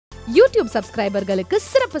YouTube சப்ஸ்கிரைபர்களுக்கு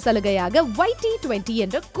சிறப்பு சலுகையாக YT20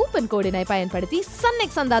 என்ற கூப்பன் கோடினை பயன்படுத்தி Sun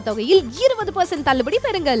NXT சந்தா தொகையில் 20% தள்ளுபடி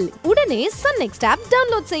பெறுங்கள். உடனே Sun NXT ஆப்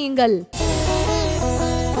டவுன்லோட் செய்யுங்கள்.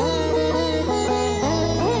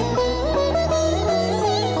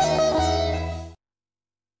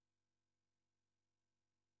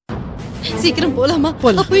 சீக்கிரம் போலாமா?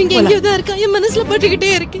 அப்போ இங்க எங்கேயோ தான் இருக்கா, என் மனசுல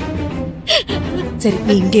பட்டுக்கிட்டே இருக்கு. சரி,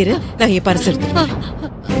 நீ இங்க இரு, நான் என் பர்ஸ் எடுத்துக்கிறேன்.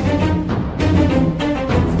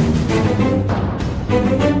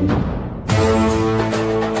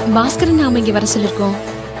 பாஸ்கர் நாம இங்க வர சொல்லிருக்கோம்.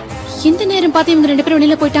 இந்த நேரம் பார்த்து இவங்க 2 பேரும்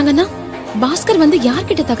வெளியில போயிட்டாங்கன்னா பாஸ்கர் வந்து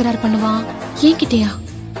யார்கிட்ட தகராறு பண்ணுவான்? என்கிட்டயா?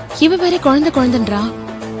 இவ வேற குழந்தைன்றா.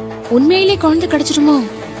 உண்மையிலே குழந்தை கிடைச்சிருமோ?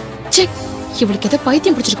 செக், இவளுக்கு ஏதோ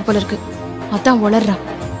பைத்தியம் பிடிச்சிருக்கு போல இருக்கு. அதான் உளறா.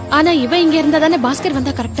 ஆனா இவ இங்க இருந்தா தானே பாஸ்கர்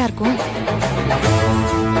வந்தா கரெக்டா இருக்கும்.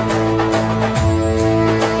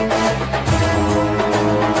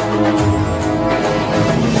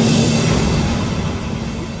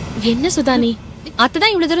 என்ன சுதானி,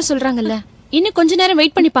 அத்ததான் இவ்வளவு தூரம் சொல்றாங்கல்ல, இன்னும் கொஞ்ச நேரம்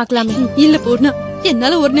வெயிட் பண்ணி பாக்கலாமே. இல்ல பூர்ணா,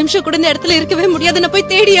 என்னால ஒரு நிமிஷம் கூட இந்த இடத்துல இருக்கவே முடியாது. நான்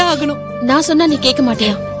போய் தேடியே ஆகணும். நான் சொன்னா நீ கேட்க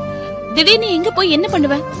மாட்டியா? திடீர்னு எங்க போய் என்ன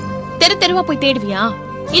பண்ணுவ? தெரு தெருவா போய் தேடுவியா?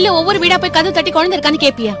 இல்ல ஒவ்வொரு வீடா போய் கதவு தட்டி குழந்தை இருக்கான்னு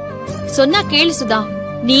கேப்பியா? சொன்னா கேளு சுதா,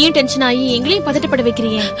 நீயும் டென்ஷன் ஆகி எங்களையும் பதட்டப்பட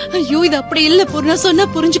வைக்கிறியே. ஐயோ, இது அப்படி இல்ல பூர்ணா, சொன்னா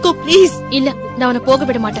புரிஞ்சுக்கோ ப்ளீஸ். இல்ல, நான் உன்னை போக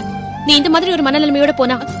விட மாட்டேன். நீ இந்த மாதிரி ஒரு மனநிலைமையோட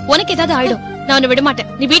போனா உனக்கு ஏதாவது ஆயிடும். நான் உன்னை விட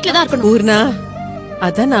மாட்டேன். நீ வீட்டுல தான் இருக்கணும். பூர்ணா,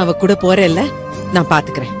 அதான் நான் அவ கூட போறேன்ல, நான்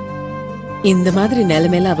பாத்துக்கிறேன். இந்த மாதிரி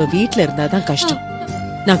நிலைமையில அவ வீட்டுல இருந்தாதான் கஷ்டம்.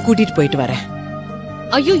 நான் கூட்டிட்டு போயிட்டு வரேன்.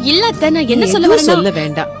 ஐயோ இல்ல அத்தை, நான் என்ன சொல்ல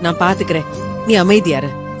வேண்டாம், நான் பாத்துக்கிறேன். நீ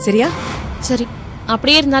அமைதியாரு, சரியா? சரி,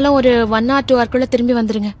 அப்படியே இருந்தாலும் ஒரு 1 or 2 hourக்குள்ள திரும்பி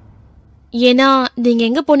வந்துருங்க. ஏன்னா நீங்க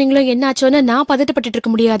எங்க போனீங்களோ என்ன ஆச்சோன்னு நான் பதட்டப்பட்டு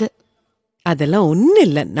இருக்க முடியாது. அதெல்லாம் ஒண்ணு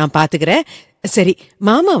இல்ல, நான் பாத்துக்கிறேன். சரி,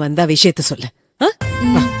 மாமா வந்தா விஷயத்த சொல்லு.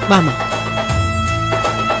 மாமா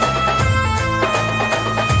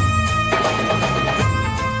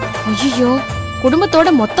ஐயோ, குடும்பத்தோட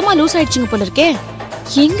மொத்தமா லூஸ் ஆயிடுச்சுங்க போல இருக்கே.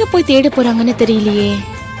 எங்க போய் தேட போறாங்கன்னு தெரியலையே.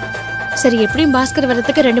 சரி, எப்படியும் பாஸ்கர்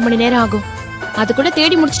வர்றதுக்கு 2 மணி நேரம் ஆகும். அது கூட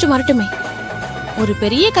தேடி முடிச்சுட்டு வரட்டுமே. ஒரு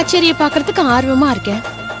பெரிய கச்சேரியை பாக்குறதுக்கு ஆர்வமா இருக்கேன்.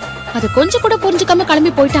 அது கொஞ்சம் கூட புரிஞ்சுக்காம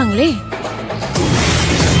கிளம்பி போயிட்டாங்களே.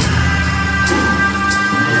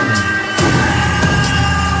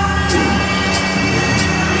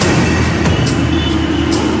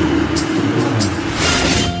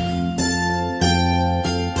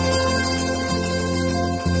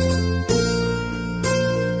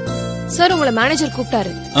 சார், உங்களை மேனேஜர் கூப்பிட்டாரு.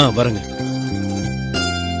 வரங்க.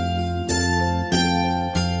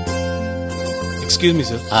 Excuse me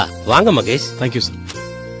sir. வாங்க Mahesh. Thank you sir.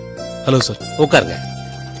 Hello sir. உட்காருங்க.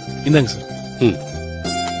 இந்தாங்க சார்.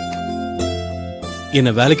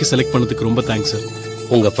 என்ன வேலைக்கு செலக்ட் பண்ணதுக்கு ரொம்ப தேங்க்ஸ் சார்.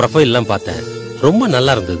 உங்க ப்ரொஃபைல் எல்லாம் பார்த்தேன், ரொம்ப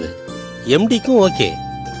நல்லா இருந்தது. எம்டிக்கும் ஓகே.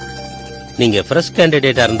 நீங்க ஃப்ரெஷ்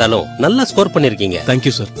கேண்டிடேட்டா இருந்தாலும் நல்லா ஸ்கோர் பண்ணிருக்கீங்க. Thank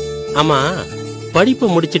you sir. ஆமா, படிப்பு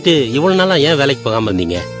முடிச்சிட்டு இவ்வளவு நாளா ஏன் வேலைக்கு போகாம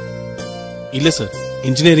இருந்தீங்க? இல்ல சார்,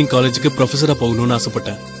 இன்ஜினியரிங் காலேஜுக்கு ப்ரொஃபஸரா போகணும்னு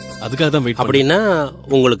ஆசைப்பட்டேன். அதுக்காக தான் வெயிட். அப்படின்னா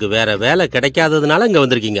உங்களுக்கு வேற வேலை கிடைக்காததுனால இங்க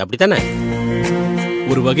வந்திருக்கீங்க, அப்படித்தானே?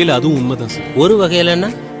 ஒரு வகையில அதுவும் உண்மைதான் சார். ஒரு வகையில என்ன?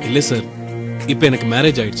 இல்ல சார், இப்ப எனக்கு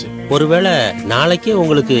மேரேஜ் ஆயிடுச்சு. ஒருவேளை நாளைக்கே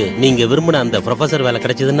உங்களுக்கு நீங்க விரும்பின அந்த ப்ரொஃபஸர் வேலை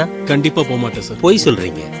கிடைச்சதுன்னா? கண்டிப்பா போக மாட்டேன் சார். போய்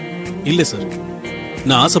சொல்றீங்க. இல்ல சார்,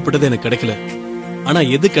 நான் ஆசைப்பட்டது எனக்கு கிடைக்கல. ஆனா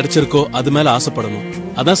எது கிடைச்சிருக்கோ அது மேல ஆசைப்படணும்.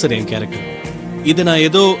 அதான் சார் என் கேரக்டர். இது நான்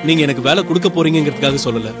ஏதோ நீங்க எனக்கு வேலை கொடுக்க போறீங்கிறதுக்காக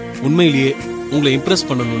சொல்லல. உண்மையிலேயே உங்களை இம்ப்ரெஸ்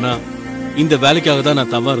பண்ணணும்னா இந்த வேலைக்காக தான்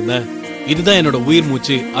நான் தவா இருந்தேன். இதுதான் என்னோட உயிர்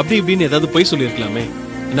மூச்சு, அப்படி இப்படின்னு ஏதாவது போய் சொல்லிருக்கலாமே.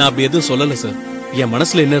 நான் அப்படி எதுவும் சொல்லல சார். என்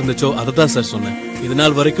மனசுல என்ன இருந்துச்சோ அதை தான் சார் சொன்னேன். இது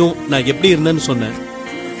நாள் வரைக்கும் நான் எப்படி இருந்தேன்னு சொன்னேன்.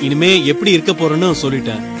 இனிமே எப்படி இருக்க போறேன்னு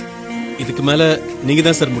சொல்லிட்டேன். இதுக்கு மேல நீங்க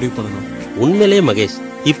தான் சார் முடிவு பண்ணணும். உண்மையிலேயே மகேஷ்,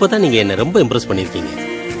 இப்பதான் நீங்க என்ன ரொம்ப இம்ப்ரெஸ் பண்ணிருக்கீங்க.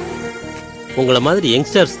 உங்களை மாதிரி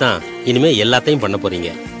யங்ஸ்டர்ஸ் தான் இனிமே எல்லாத்தையும் பண்ண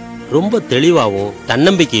போறீங்க. ரொம்ப தெளிவாவும்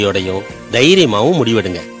தன்னம்பிக்கையோடையும் தைரியமாவும்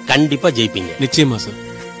முடிவெடுங்க. கண்டிப்பா ஜெயிப்பீங்க. நிச்சயமா சார்.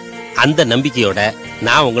 அந்த நம்பிக்கையோட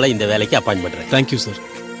நான் உங்களை இந்த வேலைக்கு அப்பாயிண்ட் பண்றேன். Thank you sir.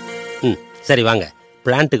 சரி, வாங்க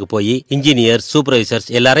பிளான்ட்டுக்கு போய் இன்ஜினியர்,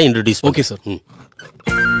 சூப்பர்வைசர்ஸ் எல்லாரையும் introduce. Okay sir.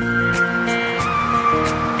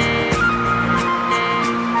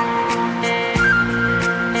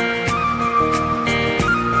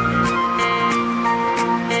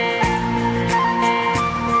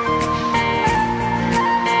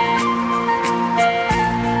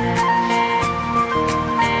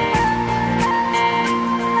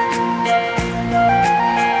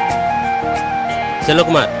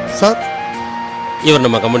 Selvakumar sir, இவர்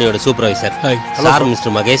நம்ம கம்பெனியோட சூப்பர்வைசர். சார்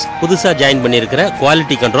மிஸ்டர் மகேஷ், புதுசா ஜாயின் பண்ணியிருக்கிற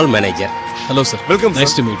quality control manager. Hello sir. Welcome.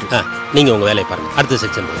 Nice to meet you. நீங்க உங்க வேலையை பாருங்க. அடுத்த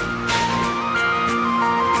செக்ஷன் போங்க.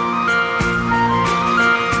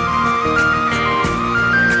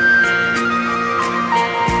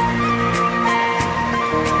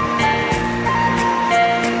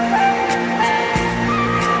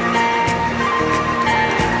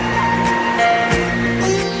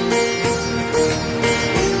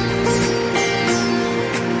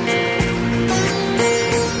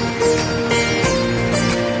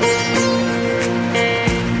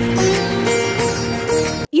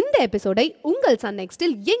 எபிசோடை உங்கள் சன்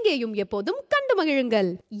நெக்ஸ்டில் எங்கேயும் எப்போதும் கண்டு மகிழுங்கள்.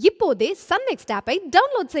 இப்போதே சன் நெக்ஸ்ட் ஆப்பை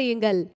டவுன்லோட் செய்யுங்கள்.